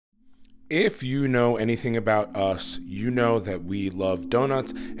If you know anything about us, you know that we love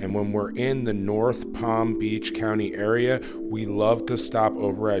donuts, and when we're in the North Palm Beach County area, we love to stop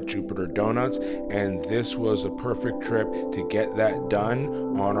over at Jupiter Donuts, and this was a perfect trip to get that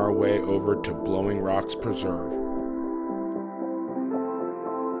done on our way over to Blowing Rocks Preserve.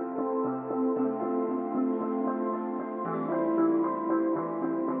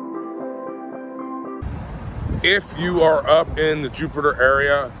 If you are up in the Jupiter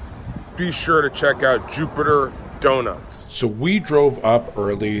area, be sure to check out Jupiter Donuts. So we drove up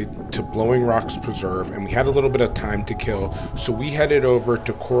early to Blowing Rocks Preserve, and we had a little bit of time to kill, so we headed over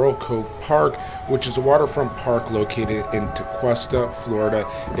to Coral Cove Park, which is a waterfront park located in Tequesta, Florida.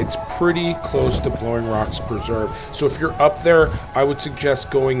 It's pretty close to Blowing Rocks Preserve, so if you're up there, I would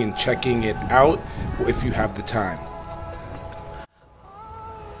suggest going and checking it out if you have the time.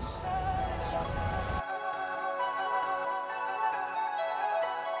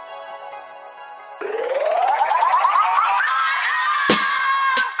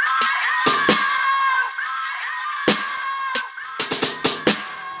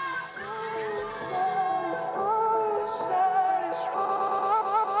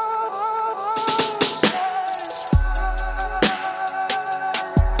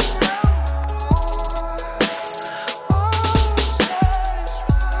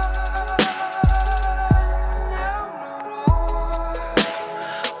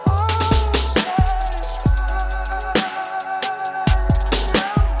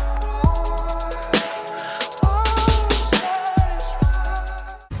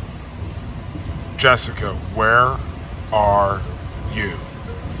 Jessica, where are you?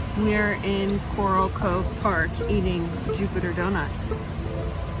 We're in Coral Cove Park eating Jupiter Donuts.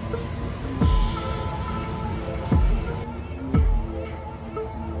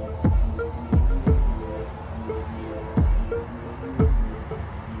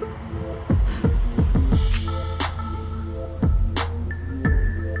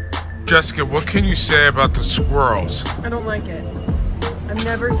 Jessica, what can you say about the squirrels? I don't like it. I've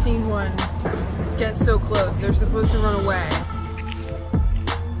never seen one get so close. They're supposed to run away.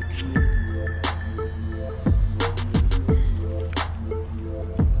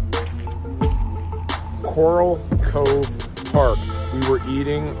 Coral Cove Park. We were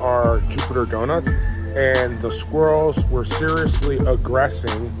eating our Jupiter Donuts, and the squirrels were seriously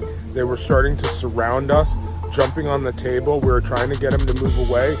aggressing. They were starting to surround us, jumping on the table. We were trying to get them to move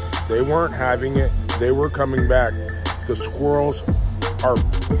away. They weren't having it. They were coming back. The squirrels are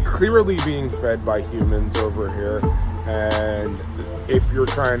clearly being fed by humans over here, and if you're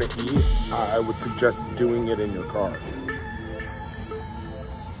trying to eat, I would suggest doing it in your car.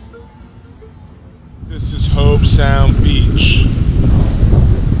 This is Hobe Sound Beach.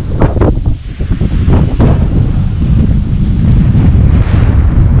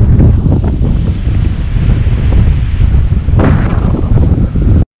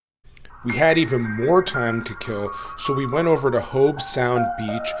 We had even more time to kill, so we went over to Hobe Sound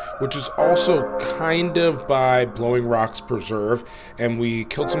Beach, which is also kind of by Blowing Rocks Preserve, and we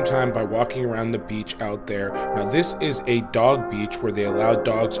killed some time by walking around the beach out there. Now this is a dog beach where they allow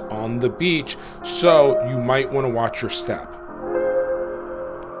dogs on the beach, so you might want to watch your step.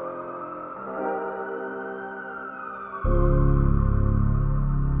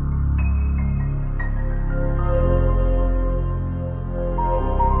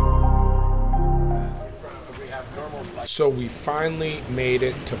 So we finally made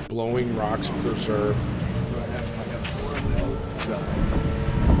it to Blowing Rocks Preserve.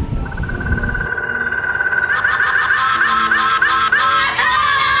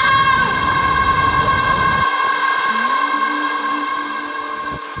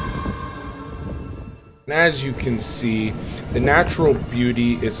 And as you can see, the natural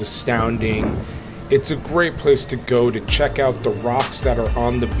beauty is astounding. It's a great place to go to check out the rocks that are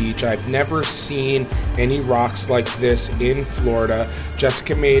on the beach. I've never seen any rocks like this in Florida.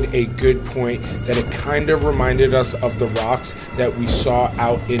 Jessica made a good point that it kind of reminded us of the rocks that we saw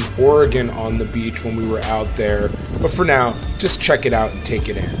out in Oregon on the beach when we were out there. But for now, just check it out and take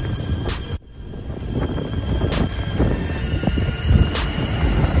it in.